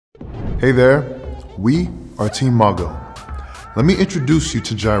Hey there, we are Team Mago. Let me introduce you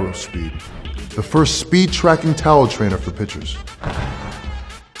to Gyrospeed, the first speed tracking towel trainer for pitchers.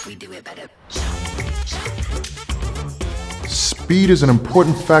 Speed is an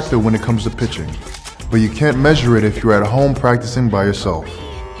important factor when it comes to pitching, but you can't measure it if you're at home practicing by yourself.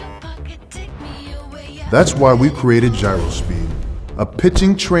 That's why we created Gyrospeed, a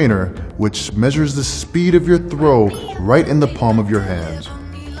pitching trainer which measures the speed of your throw right in the palm of your hands.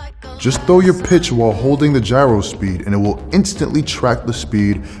 Just throw your pitch while holding the Gyrospeed and it will instantly track the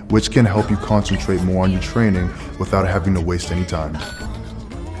speed, which can help you concentrate more on your training without having to waste any time.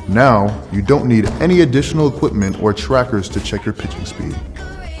 Now, you don't need any additional equipment or trackers to check your pitching speed.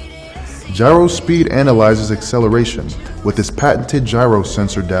 Gyrospeed analyzes acceleration with its patented gyro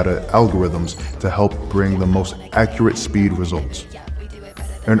sensor data algorithms to help bring the most accurate speed results.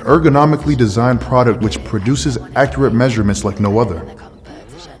 An ergonomically designed product which produces accurate measurements like no other.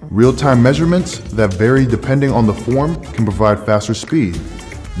 Real-time measurements that vary depending on the form can provide faster speed.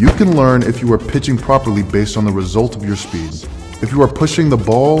 You can learn if you are pitching properly based on the result of your speed. If you are pushing the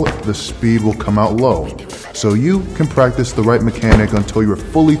ball, the speed will come out low. So you can practice the right mechanic until you are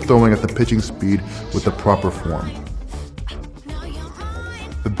fully throwing at the pitching speed with the proper form.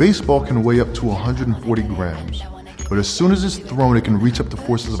 The baseball can weigh up to 140 grams, but as soon as it's thrown, it can reach up to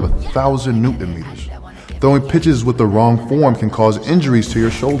forces of 1,000 Newton meters. Throwing pitches with the wrong form can cause injuries to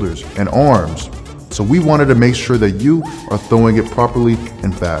your shoulders and arms, so we wanted to make sure that you are throwing it properly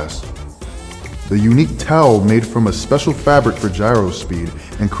and fast. The unique towel made from a special fabric for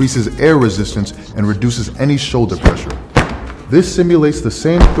Gyrospeed increases air resistance and reduces any shoulder pressure. This simulates the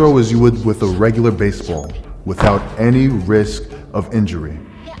same throw as you would with a regular baseball, without any risk of injury.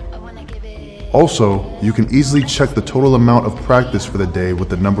 Also, you can easily check the total amount of practice for the day with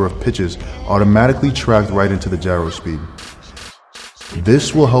the number of pitches automatically tracked right into the Gyrospeed.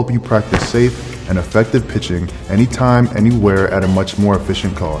 This will help you practice safe and effective pitching anytime, anywhere at a much more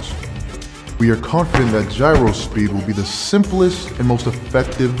efficient cost. We are confident that Gyrospeed will be the simplest and most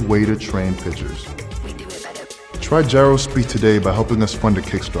effective way to train pitchers. Try Gyrospeed today by helping us fund a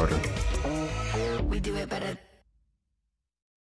Kickstarter.